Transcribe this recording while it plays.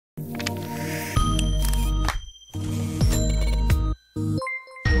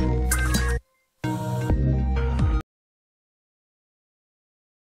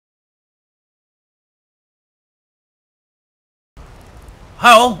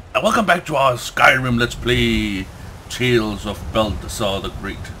Hi all, and welcome back to our Skyrim Let's Play Tales of Baltazar the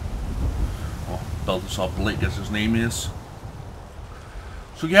Great. Or Baltazar Blake as his name is.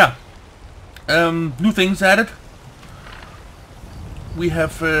 So yeah, new things added. We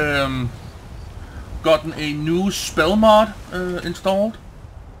have gotten a new spell mod installed.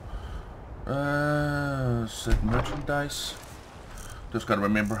 Set merchandise. Just gotta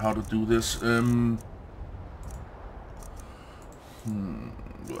remember how to do this.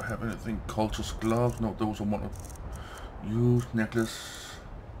 Do I have anything? Cultist gloves? No, those are one of used necklace.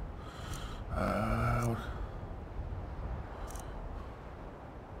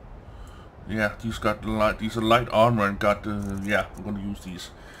 Yeah, these got light. These are light armor and got. Yeah, I'm gonna use these.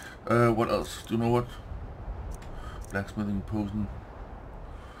 What else? Do you know what? Blacksmithing potion.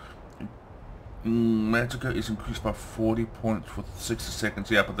 Magicka is increased by 40 points for 60 seconds.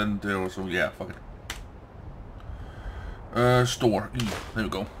 Yeah, but then there also. Yeah, fuck it. Store. There we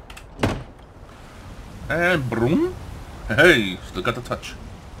go. And broom. Hey, still got the touch.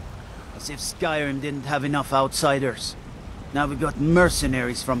 As if Skyrim didn't have enough outsiders. Now we got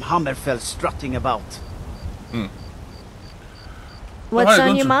mercenaries from Hammerfell strutting about. What's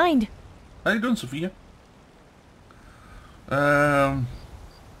on your mind? How you doing, Sophia?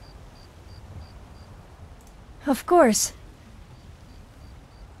 Of course.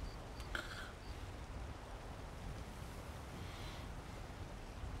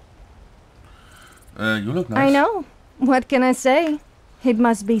 You look nice. I know. What can I say? It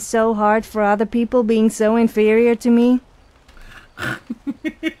must be so hard for other people being so inferior to me.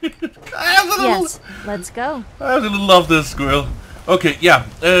 Yes, let's go. I really love this squirrel. Okay, yeah.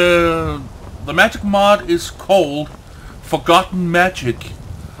 The magic mod is called Forgotten Magic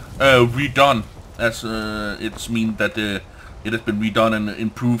Redone. As it's mean that it has been redone and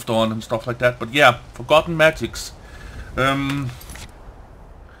improved on and stuff like that. But yeah, Forgotten Magics.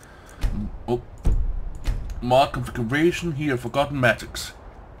 Mod configuration here, Forgotten Magics.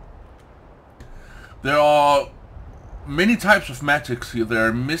 There are many types of magics here. There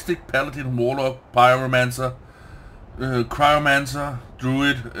are Mystic, Paladin, Warlock, Pyromancer, Cryomancer,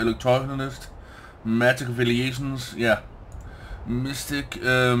 Druid, Electronicist, Magic affiliations, yeah. Mystic,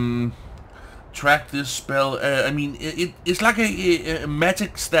 track this spell, I mean, it's like a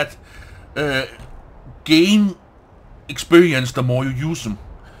magics that gain experience the more you use them.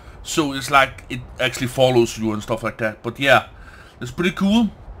 So it's like it actually follows you and stuff like that. But yeah, it's pretty cool.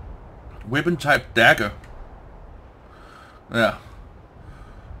 Weapon type dagger. Yeah.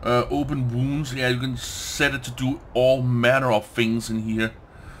 Open wounds. Yeah, you can set it to do all manner of things in here.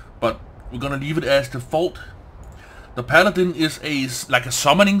 But we're gonna leave it as default. The Paladin is like a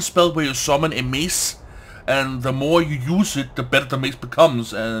summoning spell where you summon a mace. And the more you use it, the better the mace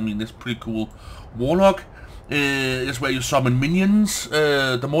becomes. And I mean, it's pretty cool. Warlock is where you summon minions.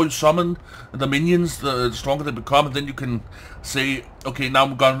 The more you summon the minions, the stronger they become, and then you can say, okay, now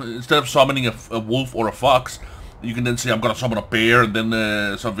I'm gonna, instead of summoning a wolf or a fox, you can then say I'm gonna summon a bear, and then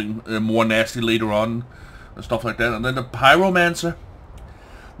something more nasty later on, and stuff like that. And then the Pyromancer,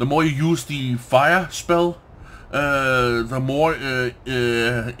 the more you use the fire spell, the more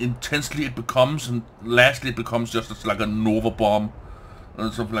intensely it becomes, and lastly it becomes just like a Nova bomb,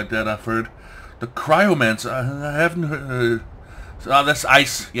 and something like that, I've heard. The Cryomancer, I haven't heard. That's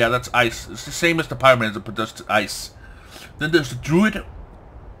ice. Yeah, that's ice. It's the same as the Pyromancer, but just ice. Then there's the Druid,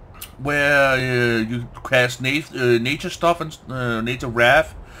 where you cast nature stuff and nature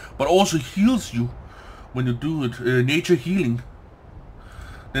wrath, but also heals you when you do it. Nature healing.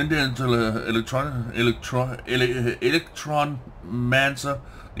 Then there's the Electron Mancer.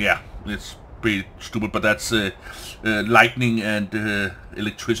 Yeah, it's pretty stupid, but that's lightning and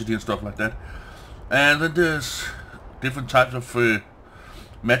electricity and stuff like that. And then there's different types of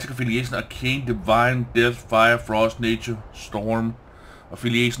magic affiliation: arcane, divine, death, fire, frost, nature, storm,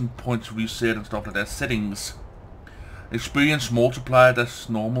 affiliation points reset and stuff like that. Settings: experience multiplier, that's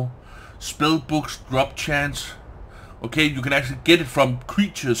normal. Spell books, drop chance. Okay, you can actually get it from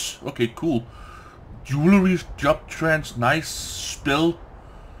creatures. Okay, cool. Jewelry, drop chance, nice. Spell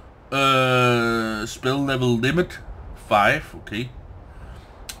level limit 5. Okay.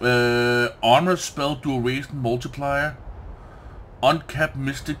 Armor spell duration multiplier. Uncapped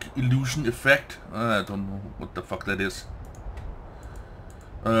mystic illusion effect. I don't know what the fuck that is.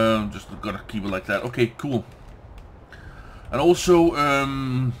 Just gotta keep it like that. Okay, cool. And also,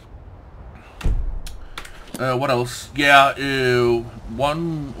 what else? Yeah,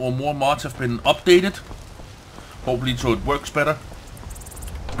 one or more mods have been updated. Hopefully so it works better.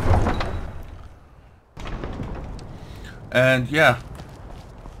 And yeah.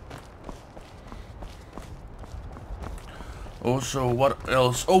 Also, what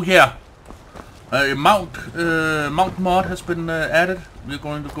else? Oh yeah, a mount mod has been added. We're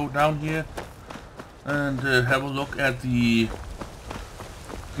going to go down here and have a look at the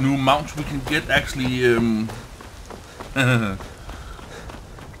new mounts we can get. Actually, you can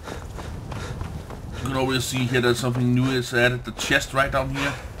always see here that something new is added. The chest right down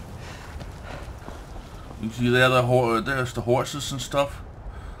here. You can see there there's the horses and stuff.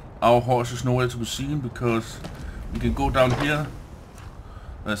 Our horse is nowhere to be seen because we can go down here.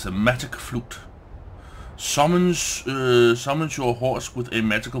 There's a magic flute. Summons your horse with a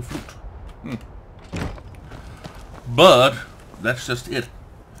magical flute. But that's just it.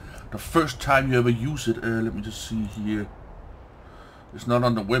 The first time you ever use it, let me just see here. It's not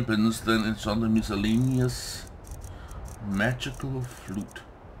under weapons, then it's under miscellaneous. Magical flute.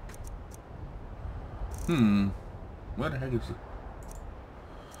 Where the heck is it?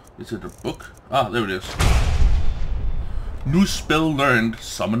 Is it a book? Ah, there it is. New spell learned,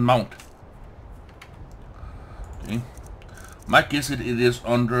 summon mount. Okay. Might guess it is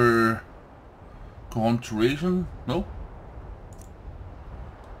under conjuration? No?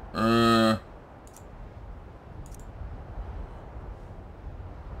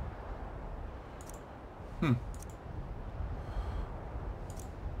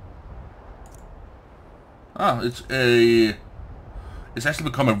 Ah, it's actually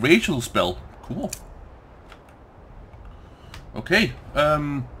become a racial spell. Cool. Okay,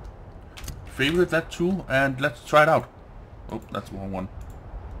 favorite that tool and let's try it out. Oh, that's the wrong one.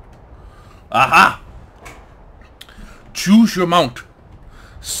 Aha! Choose your mount.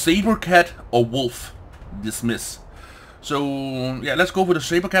 Saber cat or wolf. Dismiss. So, yeah, let's go with the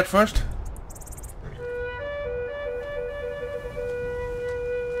saber cat first.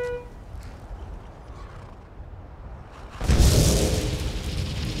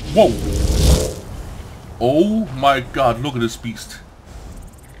 Whoa! Oh my god, look at this beast.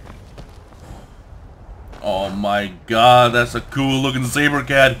 Oh my god, that's a cool looking saber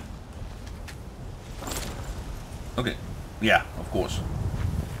cat. Okay, yeah, of course.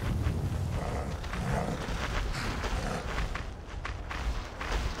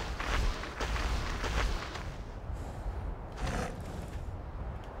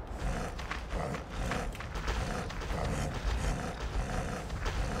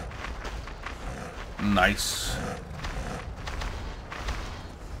 Nice.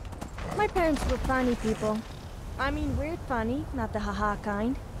 My parents were funny people. I mean weird funny, not the haha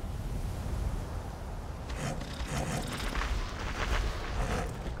kind.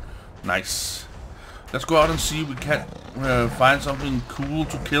 Nice. Let's go out and see if we can find something cool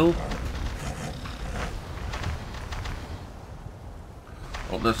to kill.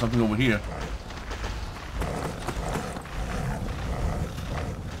 Oh, there's something over here.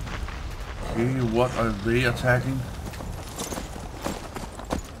 Okay, what are they attacking?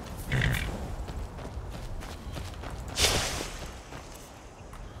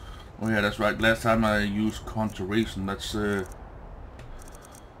 Oh yeah, that's right. Last time I used conjuration. That's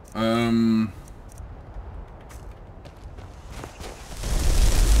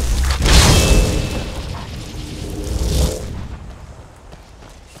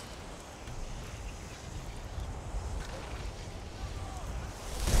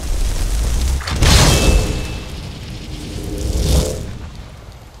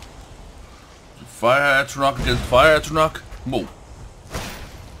fire truck against fire truck. Whoa.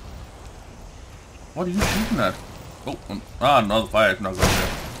 What are you shooting at? Oh, another fire truck right there.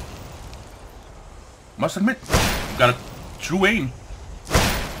 Must admit, you've got a true aim.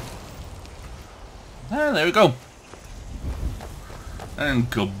 Ah, there we go. And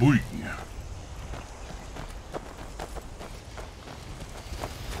kabooey.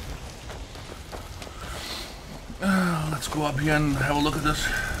 Let's go up here and have a look at this.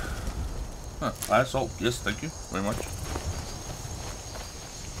 Fire salt, yes, thank you very much.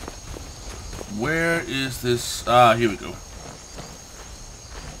 Where is this? Ah, here we go.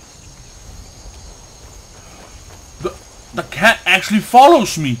 The cat actually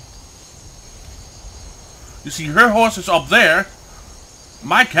follows me. You see, her horse is up there.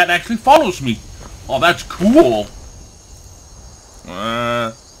 My cat actually follows me. Oh, that's cool.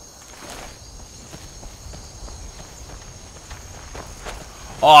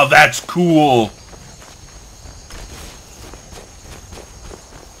 Oh, that's cool.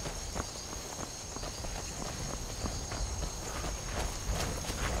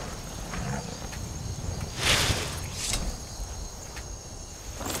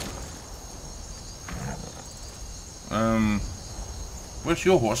 Where's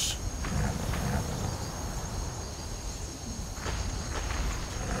your horse?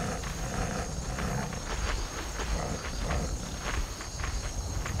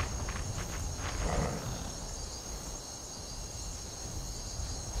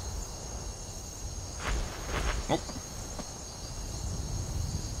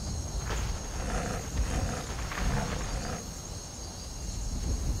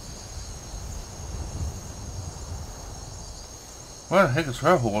 Where the heck is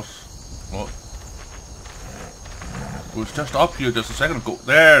her horse? Well, it was just up here just a second ago.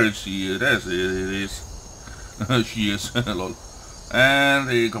 There she is. There it is. She is. Lol. And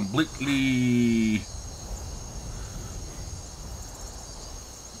they completely...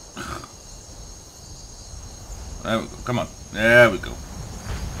 There we go. Come on. There we go.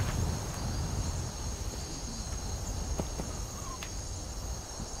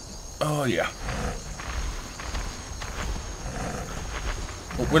 Oh, yeah.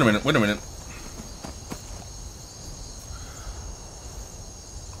 Oh, wait a minute. Wait a minute.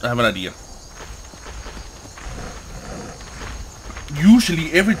 I have an idea.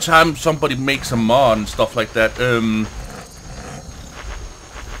 Usually, every time somebody makes a mod and stuff like that,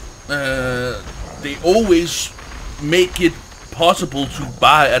 they always make it possible to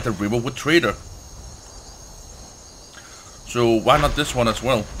buy at the river with trader. So why not this one as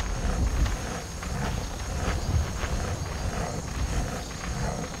well?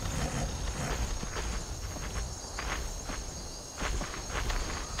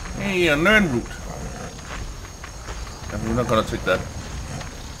 Hey, a learn route. And we're not gonna take that.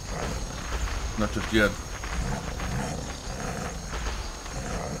 Not just yet.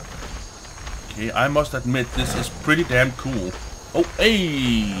 Okay, I must admit this is pretty damn cool. Oh,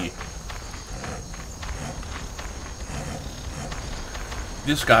 hey!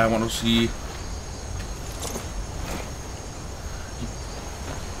 This guy I want to see.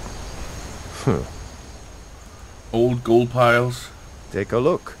 Old gold piles. Take a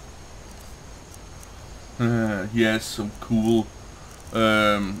look. Yes, so cool.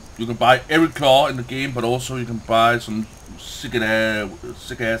 You can buy every claw in the game, but also you can buy some sick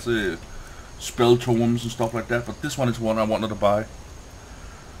ass spell tomes and stuff like that. But this one is one I wanted to buy.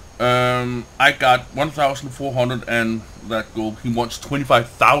 I got 1,400 and that gold. He wants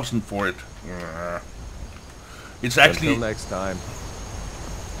 25,000 for it. It's actually. Until next time.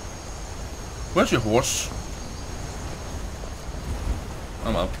 Where's your horse?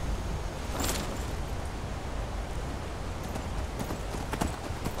 I'm up.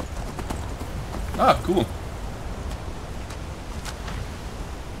 Ah, cool.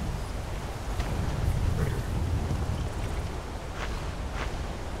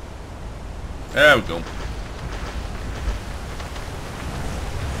 There we go.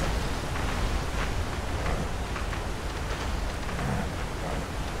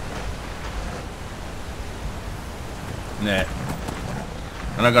 Nah.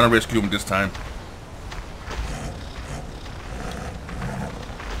 I'm not gonna rescue him this time.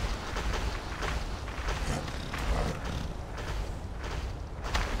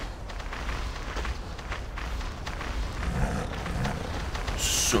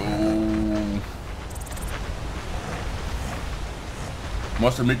 So...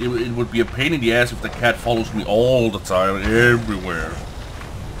 Must admit, it would be a pain in the ass if the cat follows me all the time, everywhere.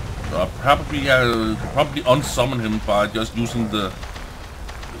 So I'll probably unsummon him by just using the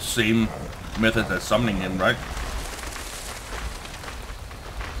same method as summoning him, right?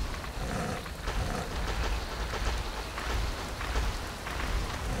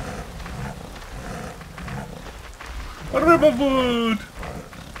 Riverwood!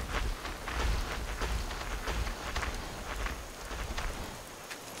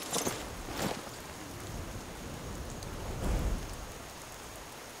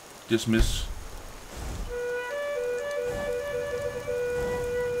 Dismiss.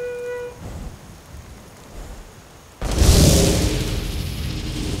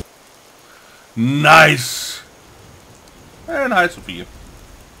 Nice! And hi, Sophia.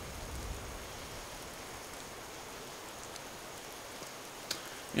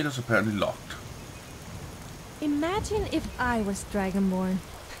 It is apparently locked. Imagine if I was Dragonborn.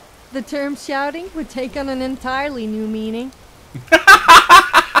 The term shouting would take on an entirely new meaning.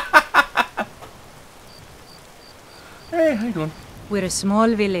 Hey, how you doing? We're a small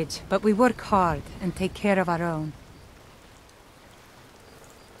village, but we work hard and take care of our own.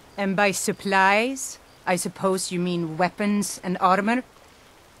 And by supplies, I suppose you mean weapons and armor?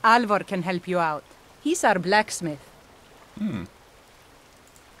 Alvor can help you out. He's our blacksmith.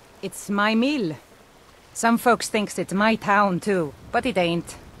 It's my mill. Some folks thinks it's my town too, but it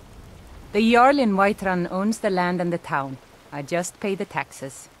ain't. The Jarl in Whiterun owns the land and the town. I just pay the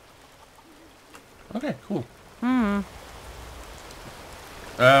taxes. Okay, cool.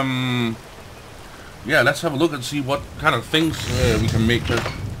 Yeah, let's have a look and see what kind of things we can make.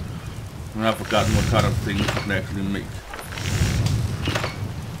 I've forgotten what kind of things we can actually make.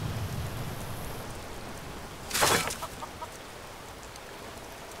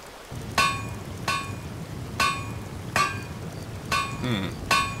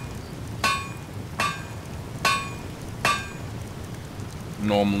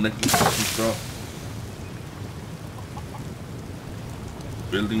 normal necklaces and stuff.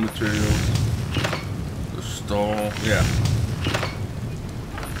 Building materials. The store, yeah.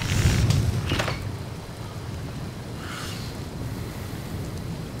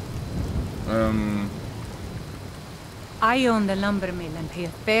 I own the lumber mill and pay a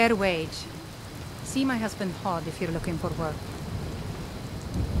fair wage. See my husband Hod if you're looking for work.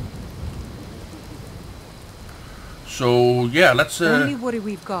 So yeah, let's Only worry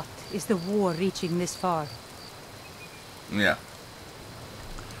we've got is the war reaching this far. yeah.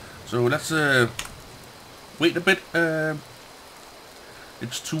 So let's wait a bit.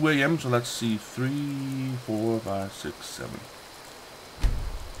 It's 2 a.m. so let's see, 3, 4, 5, 6, 7.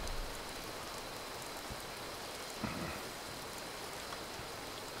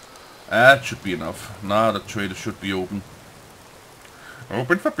 That should be enough. Now the trader should be open.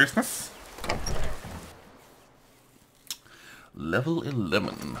 Open for business. Level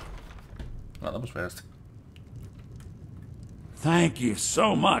 11. Oh, that was fast. Thank you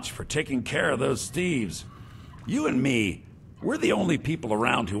so much for taking care of those thieves. You and me, we're the only people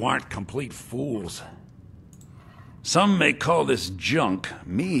around who aren't complete fools. Some may call this junk.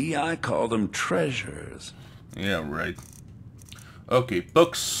 Me, I call them treasures. Yeah, right. Okay,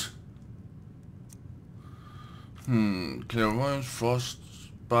 books. Clairvoyance,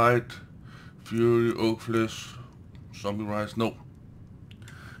 Frostbite, Fury, Oakflesh, Zombie Rise. No.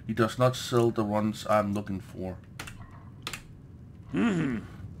 He does not sell the ones I'm looking for.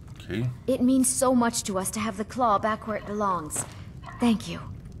 Okay. It means so much to us to have the claw back where it belongs. Thank you.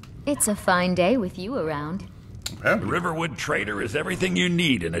 It's a fine day with you around. The Apparently. Riverwood Trader is everything you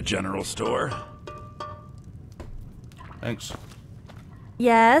need in a general store. Thanks.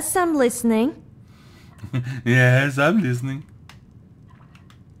 Yes, I'm listening. Yes, I'm listening.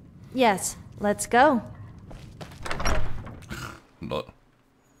 Yes, let's go. But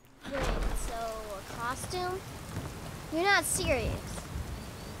Wait, so a costume? You're not serious.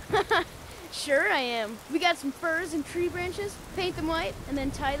 Sure I am. We got some furs and tree branches, paint them white, and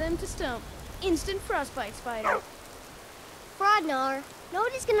then tie them to stump. Instant frostbite spider. Frodnar,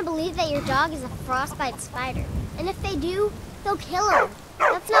 nobody's gonna believe that your dog is a frostbite spider. And if they do, they'll kill him.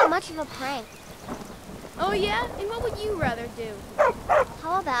 That's not much of a prank. Oh yeah? And what would you rather do?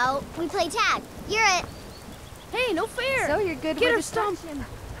 How about we play tag? You're it. Hey, no fair! So you're good Get with her stumped. destruction.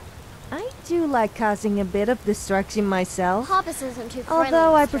 I do like causing a bit of destruction myself. Hoppus isn't too friendly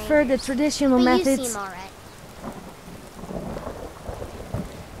Although I with prefer the strangers. traditional But methods. you seem alright.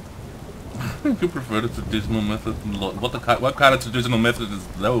 you prefer the traditional method. What kind of traditional method is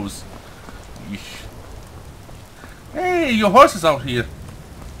those? Yeesh. Hey, your horse is out here.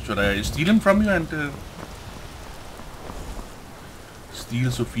 Should I steal him from you and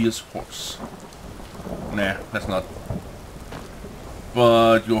steal Sophia's horse? Nah, that's not.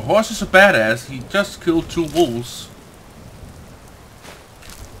 But your horse is a badass. He just killed 2 wolves.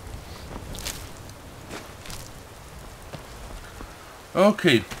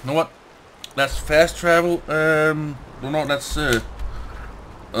 Okay, you know what? Let's fast travel. No, that's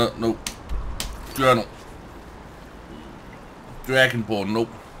no. Journal. Dragonborn, nope.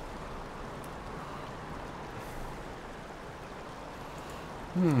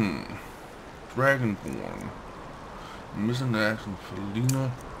 Dragonborn. Missing the action for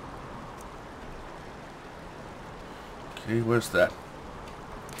Lena. Okay, where's that?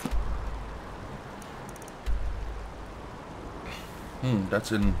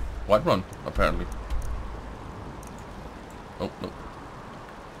 That's in Whiterun, apparently. Oh, no.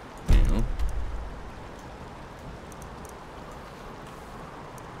 Yeah.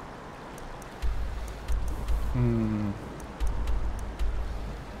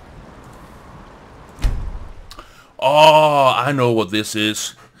 Oh, I know what this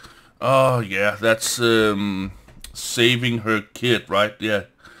is. Oh, yeah, that's, saving her kid, right? Yeah.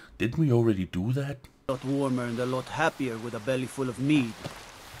 Didn't we already do that? A lot warmer and a lot happier with a belly full of mead.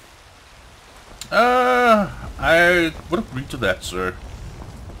 I would agree to that, sir.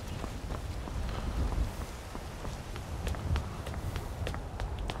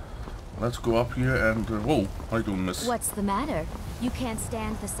 Let's go up here and, whoa, how you doing, miss? What's the matter? You can't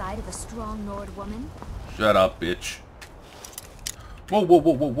stand the sight of a strong Nord woman? Shut up, bitch. Whoa, whoa,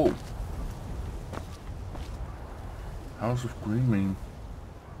 whoa, whoa, whoa. House of Greenmane.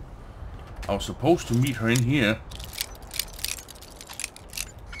 I was supposed to meet her in here.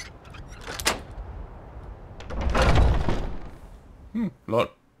 Lord.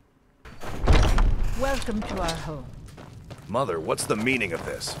 Welcome to our home. Mother, what's the meaning of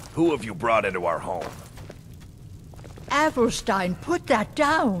this? Who have you brought into our home? Avrostine, put that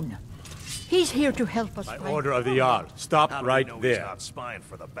down. He's here to help us. By find order of the Jarl. Stop How do we right know he's there. not spying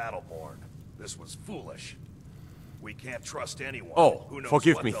for the Battleborn? This was foolish. We can't trust anyone. Oh, Who knows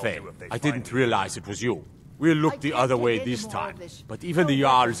forgive what me, they'll Thane. do if they I find didn't me. realize it was you. We'll look the other way this time. But even the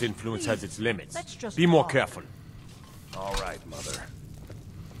Jarl's influence has its limits. Be more careful. All right, Mother.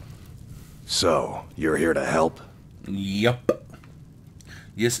 So, you're here to help? Yep.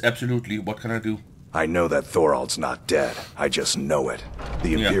 Yes, absolutely. What can I do? I know that Thorald's not dead. I just know it.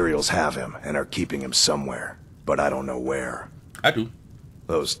 The Imperials have him and are keeping him somewhere. But I don't know where. I do.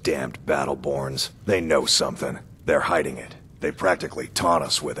 Those damned Battleborns. They know something. They're hiding it. They practically taunt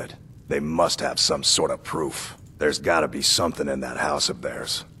us with it. They must have some sort of proof. There's gotta be something in that house of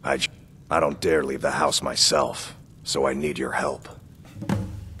theirs. I don't dare leave the house myself. So I need your help.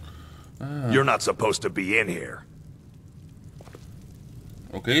 You're not supposed to be in here.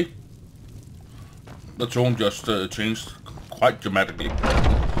 Okay. The tone just changed quite dramatically.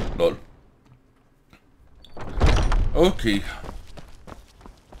 Lol. Okay.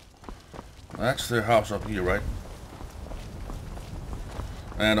 That's their house up here, right?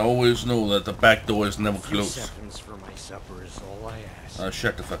 And I always know that the back door is never closed. Seconds for my supper is all I ask.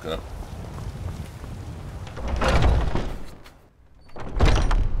 Shut the fuck up.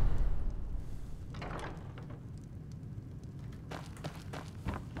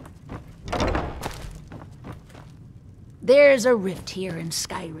 There's a rift here in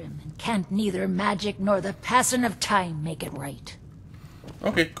Skyrim, and can't neither magic nor the passing of time make it right.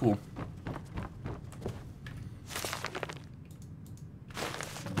 Okay, cool.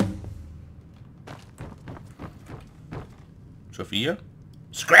 Sophia?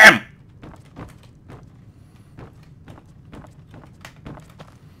 Scram!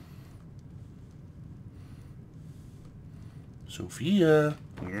 Sophia.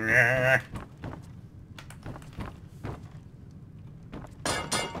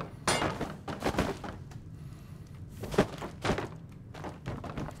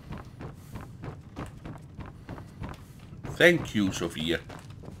 Thank you, Sophia.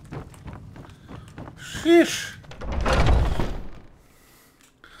 Sheesh.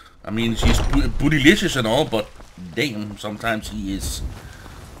 I mean, she's bootylicious and all, but damn, sometimes he is,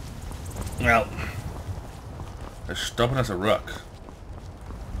 well, as stubborn as a rock.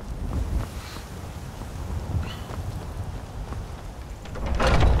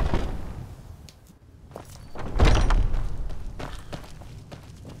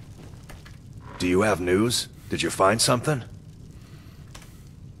 Do you have news? Did you find something?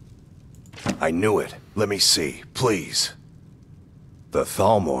 I knew it. Let me see, please. The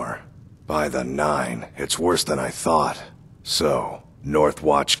Thalmor. By the 9, it's worse than I thought. So,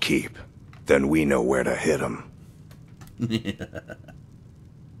 Northwatch Keep. Then we know where to hit him.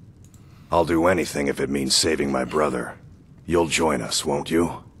 I'll do anything if it means saving my brother. You'll join us, won't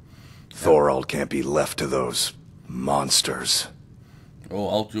you? Thorald can't be left to those monsters. Oh,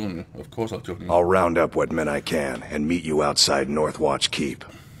 I'll join you. Of course I'll join you. I'll round up what men I can and meet you outside Northwatch Keep.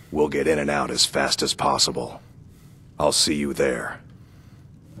 We'll get in and out as fast as possible. I'll see you there.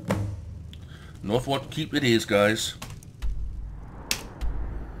 Northwatch Keep it is, guys.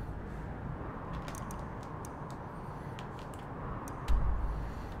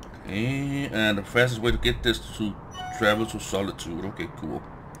 Okay, and the fastest way to get this is to travel to Solitude. Okay, cool.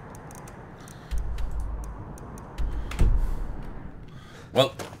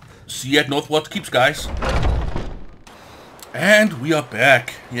 Well, see you at Northwatch Keeps, guys. And we are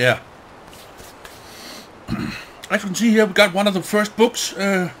back. Yeah. As you can see here, we got one of the first books,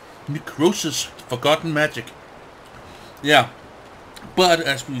 Necrosis, Forgotten Magic. Yeah. But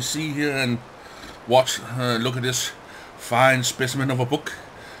as we see here and watch, look at this fine specimen of a book.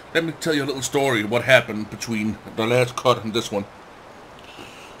 Let me tell you a little story what happened between the last cut and this one.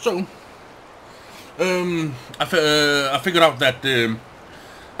 So, I figured out that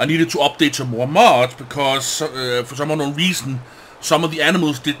I needed to update some more mods because for some unknown reason some of the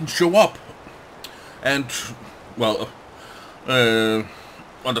animals didn't show up. And, well,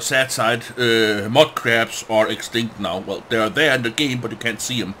 on the sad side, mud crabs are extinct now. Well, they are there in the game, but you can't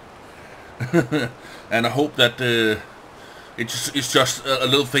see them. And I hope that it's just a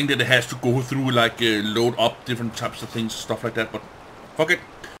little thing that it has to go through, like load up different types of things, stuff like that. But fuck it.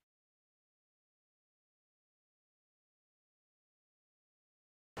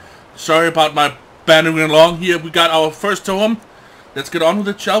 Sorry about my bantering along here. We got our first totem. Let's get on with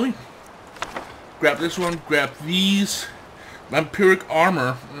it, shall we? Grab this one. Grab these. Vampiric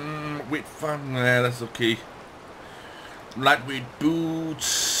armor. Wait, fun. Nah, that's okay. Lightweight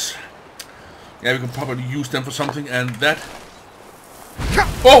boots. Yeah, we can probably use them for something. And that.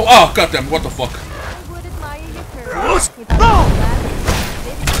 Oh, goddamn! What the fuck?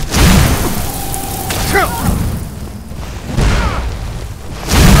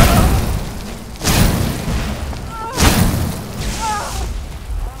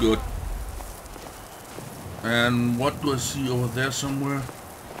 And what do I see over there somewhere?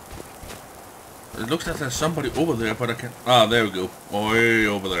 It looks like there's somebody over there, but I can't... Ah, there we go. Way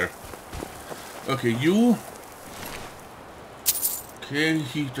over there. Okay, you... Okay,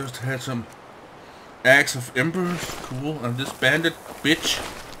 he just had some Axe of Embers. Cool. And this bandit bitch.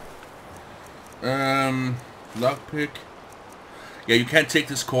 Lockpick. Yeah, you can't take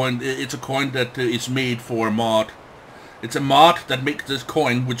this coin. It's a coin that is made for a mod. It's a mod that makes this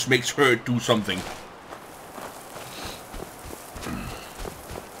coin, which makes her do something.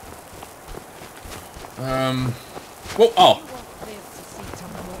 Whoa, oh!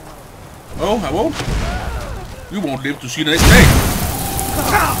 Oh, I won't? You won't live to see the next day!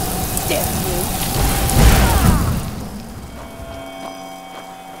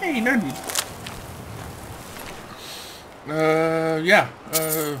 Hey, Nanny. Yeah,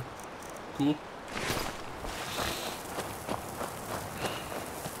 cool.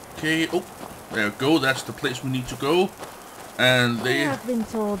 Okay, oh, there we go, that's the place we need to go. And they... I've been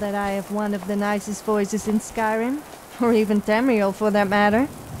told that I have one of the nicest voices in Skyrim, or even Tamriel for that matter.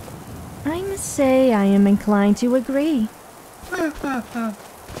 I must say I am inclined to agree.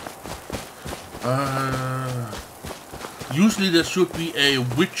 Usually there should be a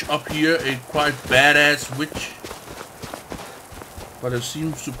witch up here, a quite badass witch. But there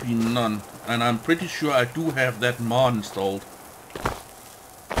seems to be none. And I'm pretty sure I do have that mod installed.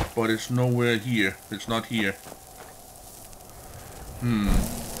 But it's nowhere here. It's not here.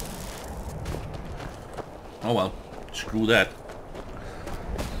 Oh well. Screw that.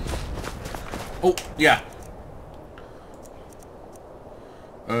 Oh, yeah.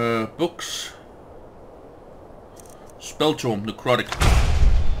 Books. Spell tome, necrotic.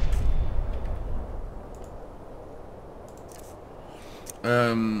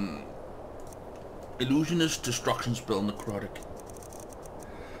 Illusionist destruction spell, necrotic.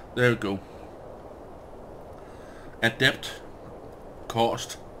 There we go. Adept.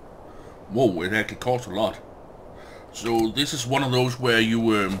 Cost. Whoa, it actually costs a lot. So this is one of those where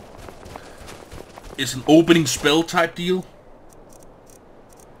you it's an opening spell type deal.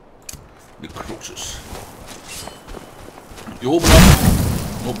 Necrosis. You open up.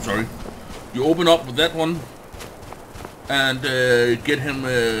 Oh, sorry. You open up with that one and get him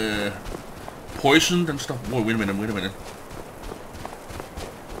poisoned and stuff. Whoa, wait a minute.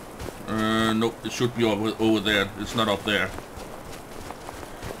 Nope, it should be over there. It's not up there.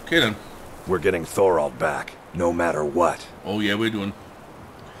 Okay then. We're getting Thorald back, no matter what. Oh yeah, we're doing.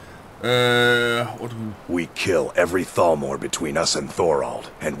 What do we kill every Thalmor between us and Thorald,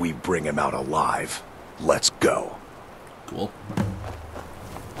 and we bring him out alive. Let's go. Cool.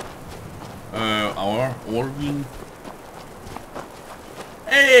 Our Orvin.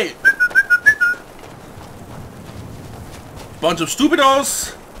 Hey! Bunch of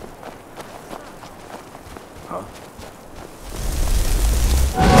stupidos! Huh?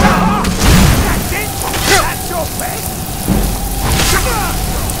 That's your face!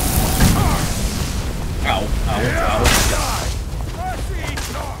 Ow, ow, ow.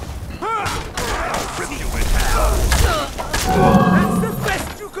 Rip you in half. That's the best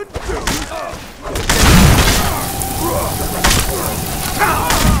you could do!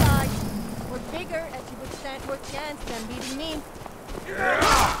 We're bigger, as you would stand more chance than beating me.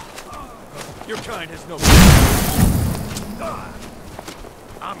 Your kind has no...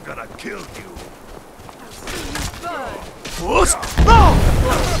 I'm gonna kill you. I'll see you burn.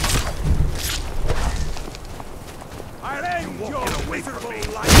 I'll end your miserable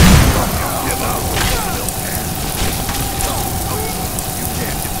life. Give up. You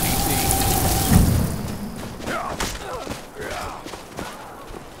can't defeat me.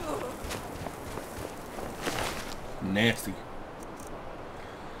 Nasty.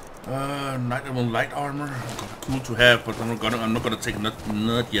 Night level light armor. Cool to have, but I'm not gonna take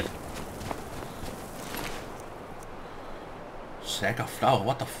nut yet. Sack of flour.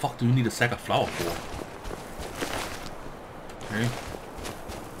 What the fuck do you need a sack of flour for? Okay.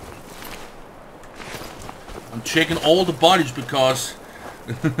 I'm checking all the bodies because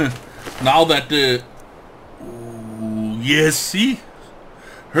now that ooh, yes, see?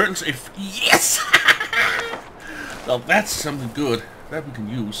 Hurts if yes. Now that's something good that we can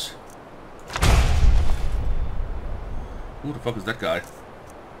use. Who the fuck is that guy?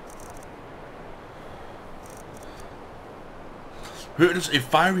 Hurts a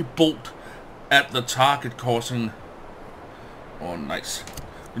fiery bolt at the target, causing... Oh, nice.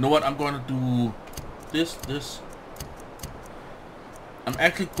 You know what? I'm going to do this. I'm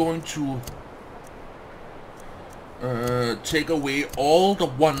actually going to take away all the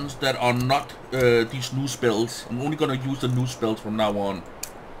ones that are not these new spells. I'm only going to use the new spells from now on.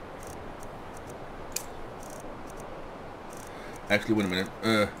 Actually, wait a minute.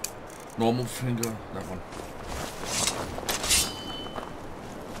 Normal finger, that one.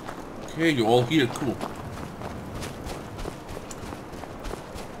 Okay, you're all here, cool.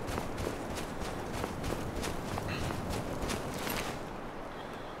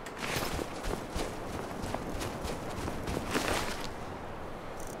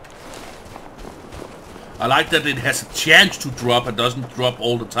 I like that it has a chance to drop, it doesn't drop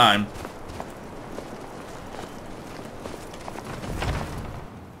all the time.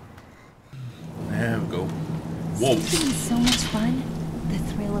 There we go. Whoa. Sleeping is so much fun. The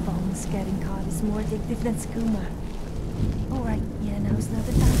thrill of almost getting caught is more addictive than skooma. Alright, yeah, now's not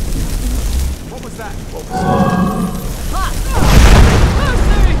the time. What was that?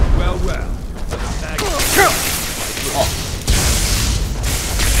 Well, well.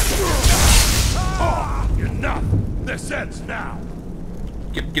 Enough! This ends now!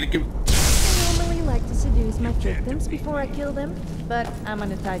 Get it. I normally like to seduce my victims before I kill them, but I'm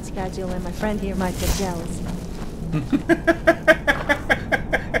on a tight schedule and my friend here might get jealous.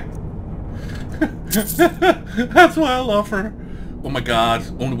 That's why I love her. Oh my god,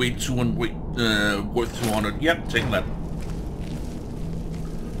 only weight 200, worth 200. Yep, take that.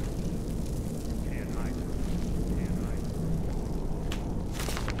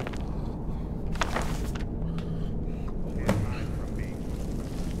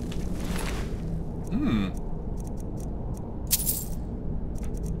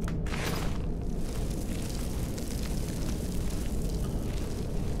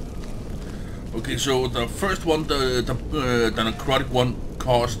 Okay, so the first one, the necrotic one,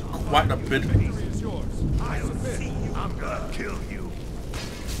 cost quite a bit. I'm gonna kill you.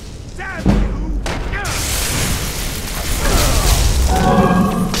 Stab you!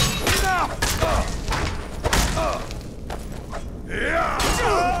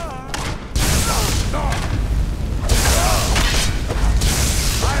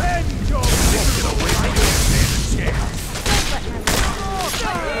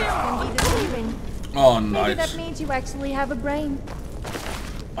 Oh, Maybe nice. that means you actually have a brain.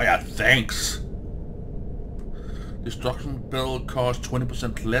 Oh yeah, thanks. Destruction bill costs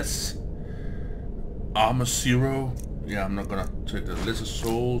 20% less. Armor 0. Yeah, I'm not gonna take the lesser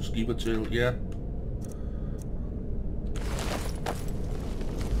souls, Giver Tail, yeah.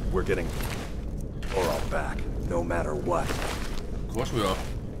 We're getting Oral back, no matter what. Of course we are.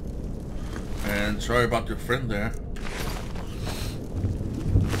 And sorry about your friend there.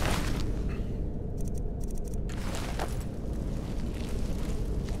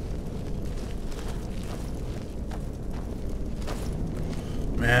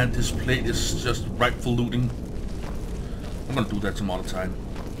 Man, this plate is just ripe for looting. I'm gonna do that some other time.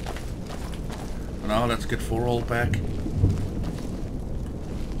 Now let's get 4 all back.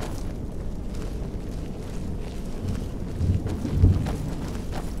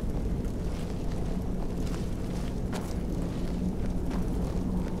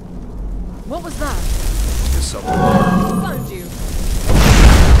 What was that? Is someone there? Found you.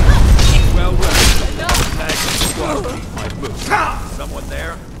 Well, my boots. Someone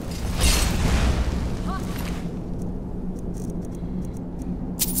there?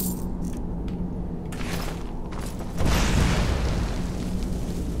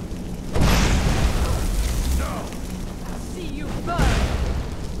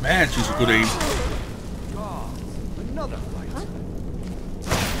 Man, she's a good aim. Another fight.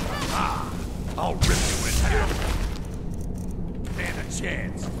 Ah, I'll rip you in half. Stand a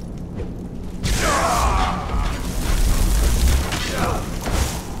chance.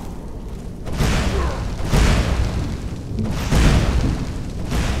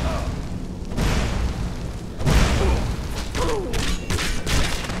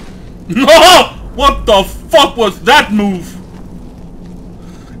 No! What the fuck was that move?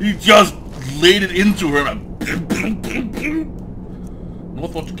 He just laid it into her.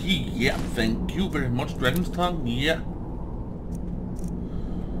 Northwatch key, yeah, thank you very much. Dragon's tongue, yeah.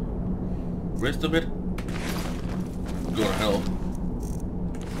 Rest of it, go to hell.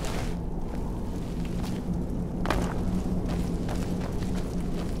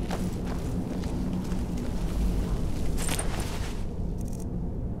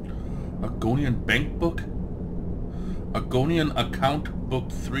 Argonian bank book? Argonian account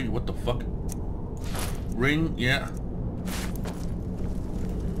book 3, what the fuck? Ring, yeah.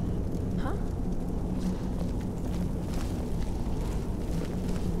 Huh?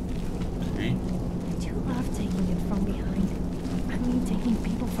 Okay. I do love taking it from behind. I mean taking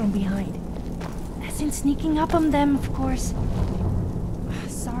people from behind. As in sneaking up on them, of course.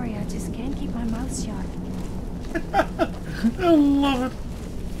 Sorry, I just can't keep my mouth shut. I love it.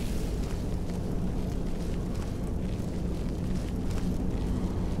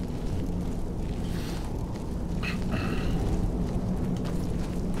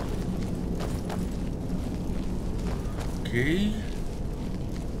 Okay.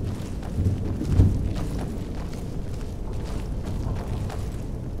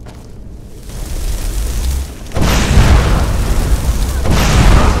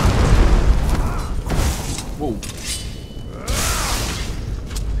 Whoa.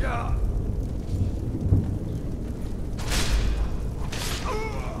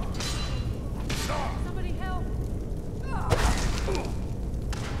 Somebody help!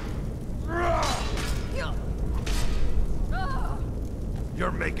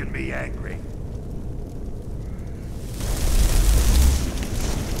 You're making me angry.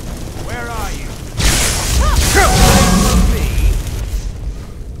 Where are you?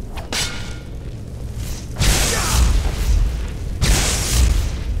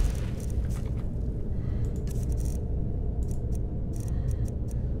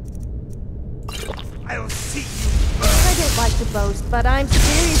 I'll see you. I don't like to boast, but I'm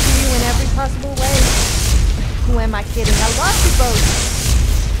superior to you in every possible way. Who am I kidding? I love to boast.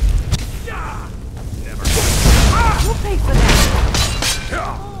 Never. We'll pay for that.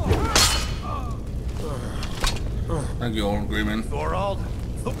 Thank you, Old Greyman. Thorald?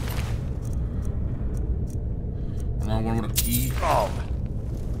 Another one with a key. Oh,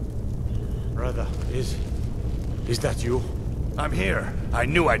 Brother, is that you? I'm here. I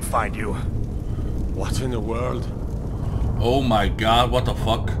knew I'd find you. What in the world? Oh my god, what the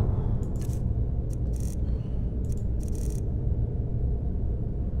fuck?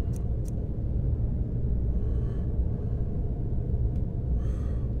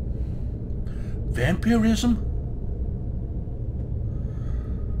 Vampirism?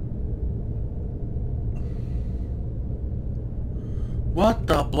 What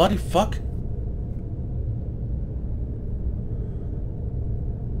the bloody fuck?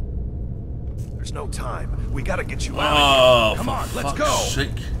 There's no time. We gotta get you out of here. Come on, let's go.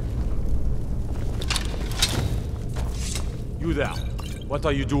 Sake. You there. What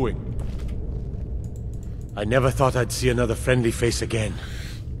are you doing? I never thought I'd see another friendly face again.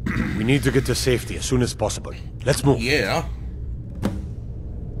 We need to get to safety as soon as possible. Let's move. Yeah.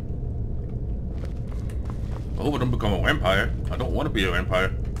 I hope I don't become a vampire. I don't want to be a vampire.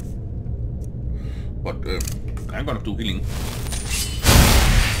 But I'm gonna do healing.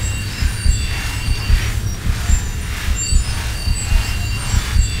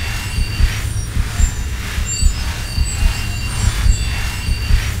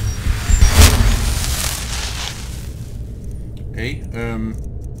 Okay,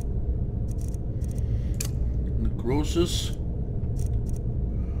 necrosis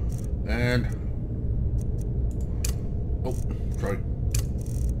and oh, sorry.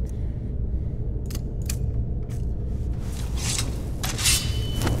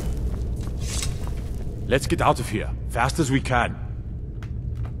 Let's get out of here, fast as we can.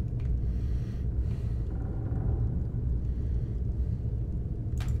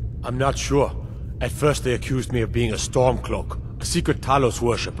 I'm not sure. At first they accused me of being a Stormcloak, a secret Talos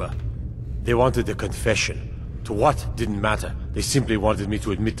worshipper. They wanted a confession. To what didn't matter. They simply wanted me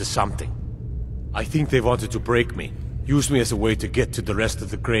to admit to something. I think they wanted to break me, use me as a way to get to the rest of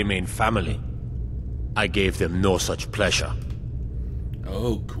the Greymane family. I gave them no such pleasure.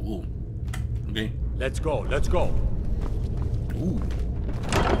 Oh, cool. Okay. Let's go, let's go. Ooh.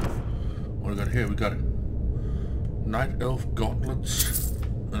 What do we got here? We got Night Elf gauntlets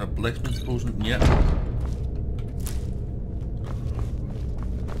and a blacksmith potion. Yeah.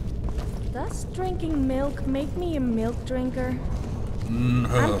 Does drinking milk make me a milk drinker?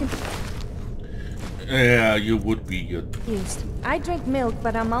 No. Yeah, you would be good. Confused. I drink milk,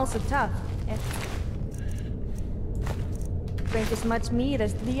 but I'm also tough. Drink as much meat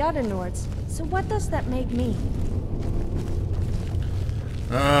as the other Nords. So what does that make me?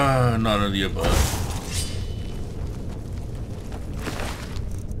 None of the above.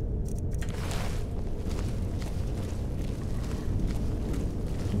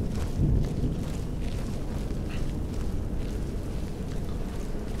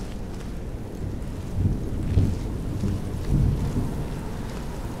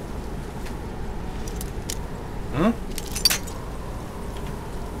 Huh?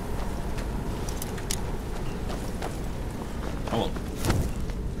 Oh.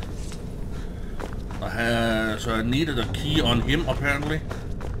 So I needed a key on him, apparently.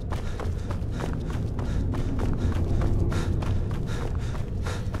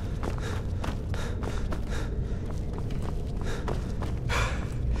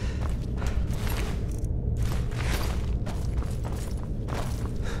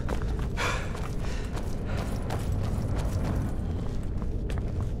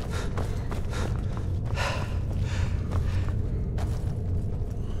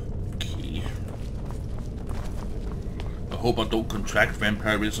 hope I don't contract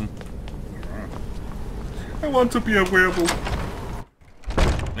vampirism. I want to be a werewolf.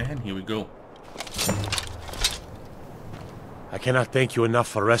 And here we go. I cannot thank you enough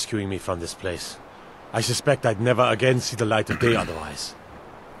for rescuing me from this place. I suspect I'd never again see the light of day otherwise.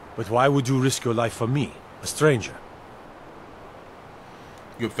 But why would you risk your life for me, a stranger?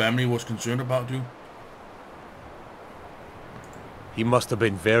 Your family was concerned about you? He must have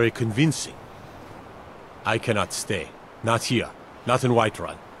been very convincing. I cannot stay. Not here. Not in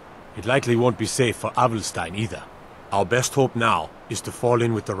Whiterun. It likely won't be safe for Avelstein either. Our best hope now is to fall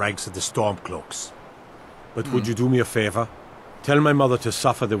in with the ranks of the Stormcloaks. But would you do me a favor? Tell my mother to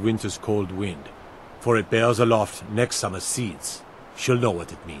suffer the winter's cold wind, for it bears aloft next summer's seeds. She'll know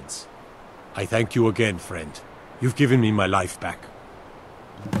what it means. I thank you again, friend. You've given me my life back.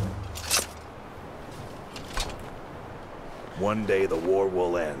 One day the war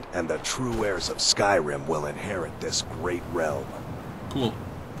will end, and the true heirs of Skyrim will inherit this great realm. Cool.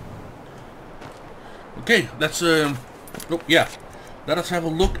 Okay, let's oh yeah. Let us have a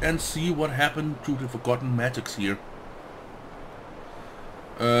look and see what happened to the forgotten magics here.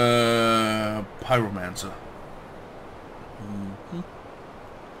 Pyromancer.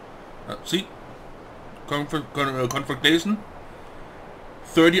 See? Confrontation.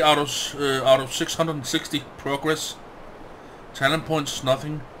 30 out of 660 progress. Talent points,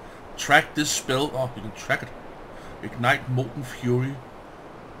 nothing. Track this spell. Oh, you can track it. Ignite Molten Fury.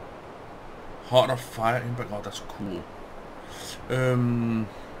 Heart of Fire Impact. Oh, that's cool.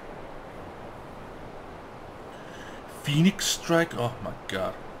 Phoenix Strike. Oh my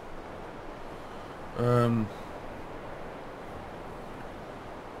god.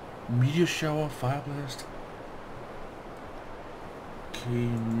 Meteor Shower, Fire Blast. Okay,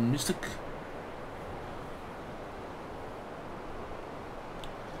 Mystic.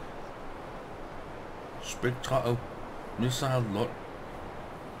 Spectral Missile Lot.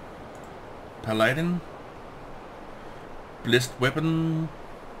 Paladin. Blessed Weapon.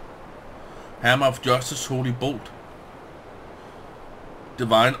 Hammer of Justice, Holy Bolt.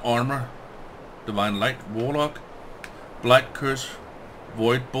 Divine Armor. Divine Light, Warlock. Blight Curse,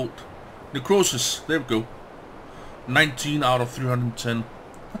 Void Bolt. Necrosis, there we go. 19 out of 310.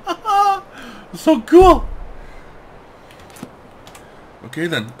 So cool! Okay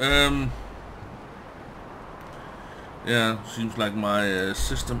then, yeah, seems like my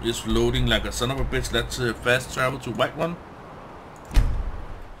system is loading like a son of a bitch. Let's fast travel to Whiterun.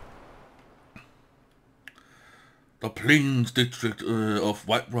 The Plains district of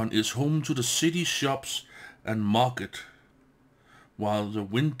Whiterun is home to the city, shops and market, while the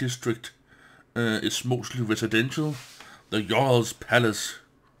Wind district is mostly residential. The Jarl's Palace,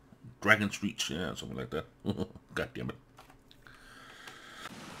 Dragon's Reach, yeah, something like that. God damn it.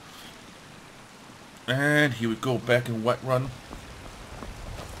 And here we go, back in Whiterun.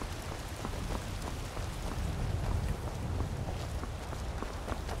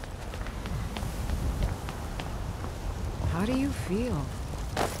 How do you feel?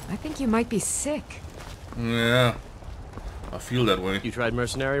 I think you might be sick. Yeah, I feel that way. You tried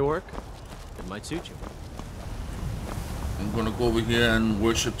mercenary work? It might suit you. I'm gonna go over here and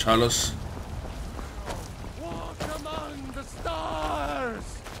worship Talos. Walk among the stars!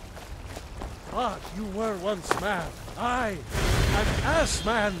 But you were once man. I, and as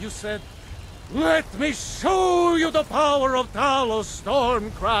man you said, let me show you the power of Talos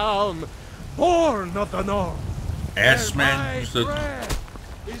Storm Crown, born of the North. As man, you said.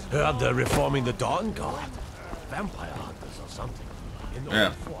 Heard they're reforming the Dawn Guard. Vampire hunters or something.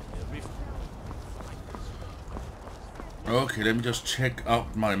 Yeah. Okay, let me just check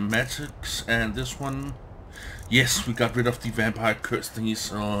out my magics and this one. Yes, we got rid of the vampire curse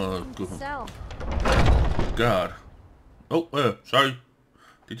thingies. Oh, God. Oh, sorry.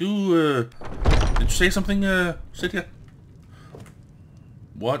 Did you say something, Cynthia?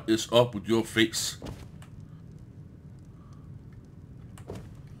 What is up with your face?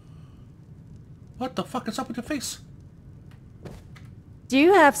 What the fuck is up with your face? Do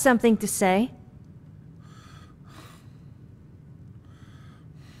you have something to say?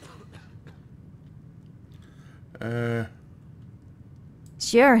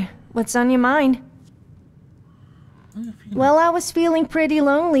 Sure. What's on your mind? Well, I was feeling pretty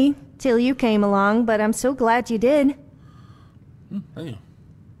lonely till you came along, but I'm so glad you did. Hey.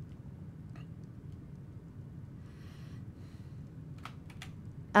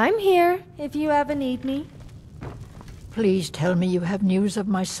 I'm here if you ever need me. Please tell me you have news of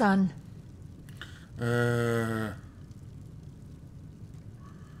my son.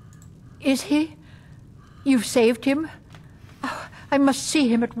 Is he? You've saved him? Oh, I must see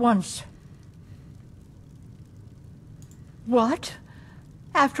him at once. What?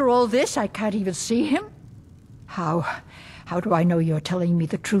 After all this, I can't even see him? How do I know you're telling me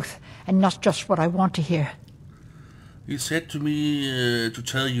the truth and not just what I want to hear? He said to me to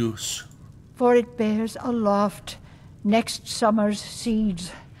tell you. For it bears aloft next summer's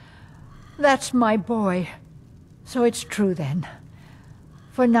seeds. That's my boy. So it's true then.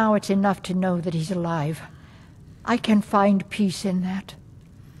 For now it's enough to know that he's alive. I can find peace in that.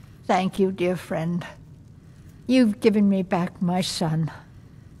 Thank you, dear friend. You've given me back my son.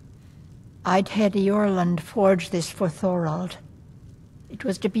 I'd had Eorlund forge this for Thorald. It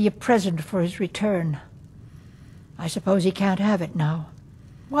was to be a present for his return. I suppose he can't have it now.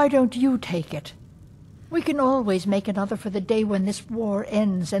 Why don't you take it? We can always make another for the day when this war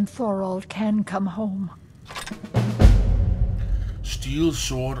ends and Thorald can come home. Steel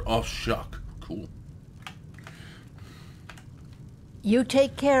Sword of Shock. Cool. You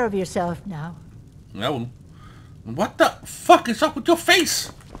take care of yourself now. I will. What the fuck is up with your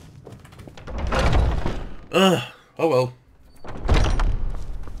face? Oh well.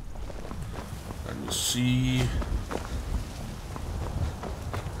 Let me see.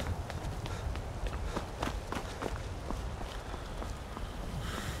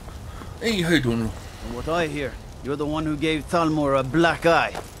 Hey, how you doing? From what I hear, you're the one who gave Thalmor a black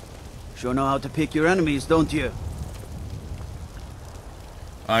eye. Sure know how to pick your enemies, don't you?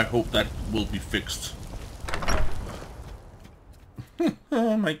 I hope that will be fixed.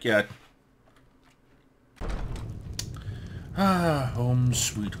 Oh my god. Ah, home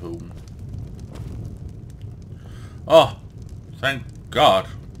sweet home. Oh, thank God.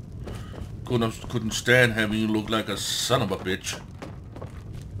 Couldn't stand having you look like a son of a bitch.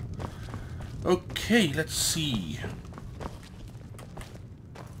 Okay, let's see.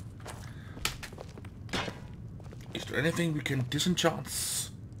 Is there anything we can disenchant?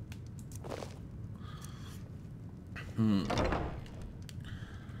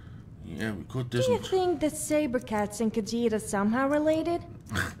 Yeah, we could Do you think the Sabercats and Khajiit are somehow related?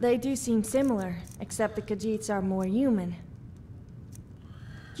 They do seem similar, except the Khajiits are more human.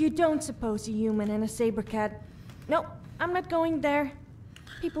 You don't suppose a human and a Sabercat... No, I'm not going there.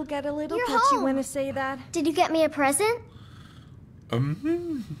 People get a little touchy when I say that. Did you get me a present?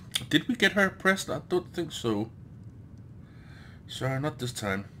 Did we get her a present? I don't think so. Sorry, not this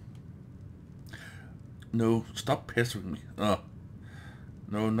time. No, stop pestering me. Oh.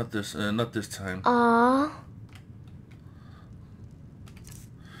 No, not this time. Aww.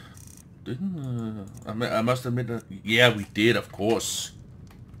 Didn't, I must admit that, yeah, we did, of course.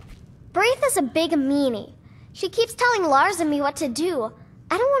 Braith is a big meanie. She keeps telling Lars and me what to do.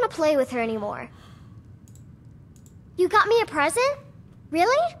 I don't want to play with her anymore. You got me a present?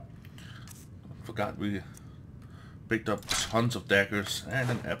 Really? Forgot we picked up tons of daggers and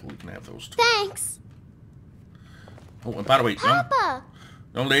an apple. We can have those too. Thanks. Oh, and by the way, Papa!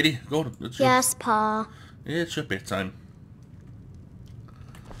 young lady, go to... Yes, Pa. It's your bedtime.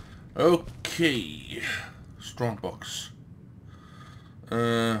 Okay. Strongbox.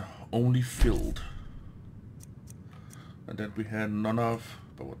 Only filled. And that we had none of.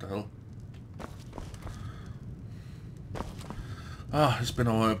 But what the hell? Ah, it's been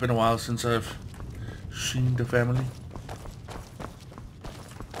a while since I've seen the family.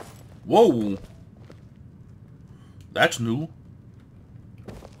 Whoa! That's new.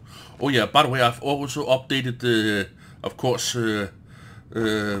 Oh yeah, by the way, I've also updated of course,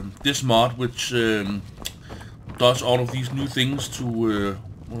 this mod, which does all of these new things to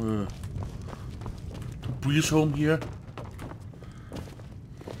Breeze Home here.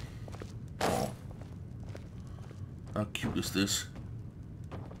 Oh. How cute is this?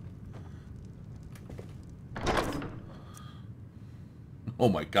 Oh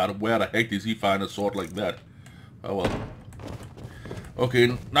my god, where the heck does he find a sword like that? Oh well.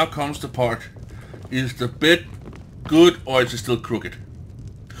 Okay, now comes the part. Is the bed good or is it still crooked?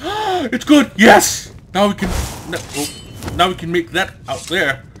 It's good! Yes! Now we can... now we can make that out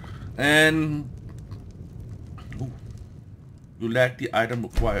there. And... Ooh. You lack the item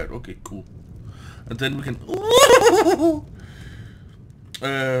required. Okay, cool. And then we can...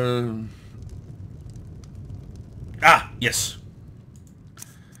 yes.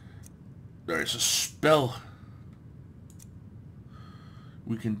 There is a spell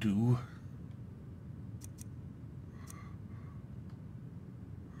we can do.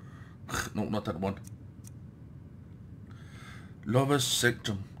 No, not that one. Lover's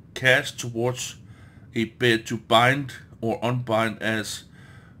Sanctum. Cast towards a bed to bind or unbind as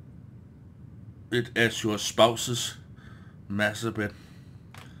your spouse's master bed.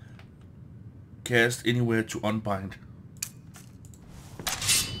 Cast anywhere to unbind.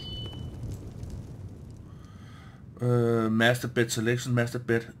 Master bed selection, master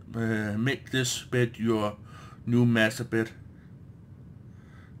bed. Make this bed your new master bed.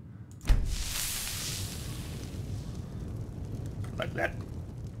 Like that.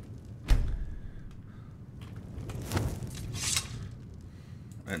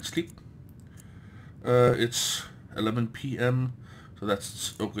 And sleep. It's 11 p.m. So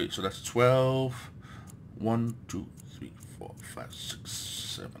that's okay. So that's 12. 1, 2, 3, 4, 5, 6,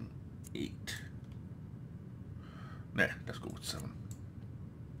 7, 8. Nah, let's go with 7.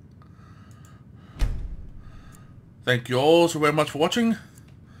 Thank you all so very much for watching,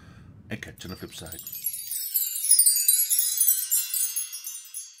 and catch you on the flip side.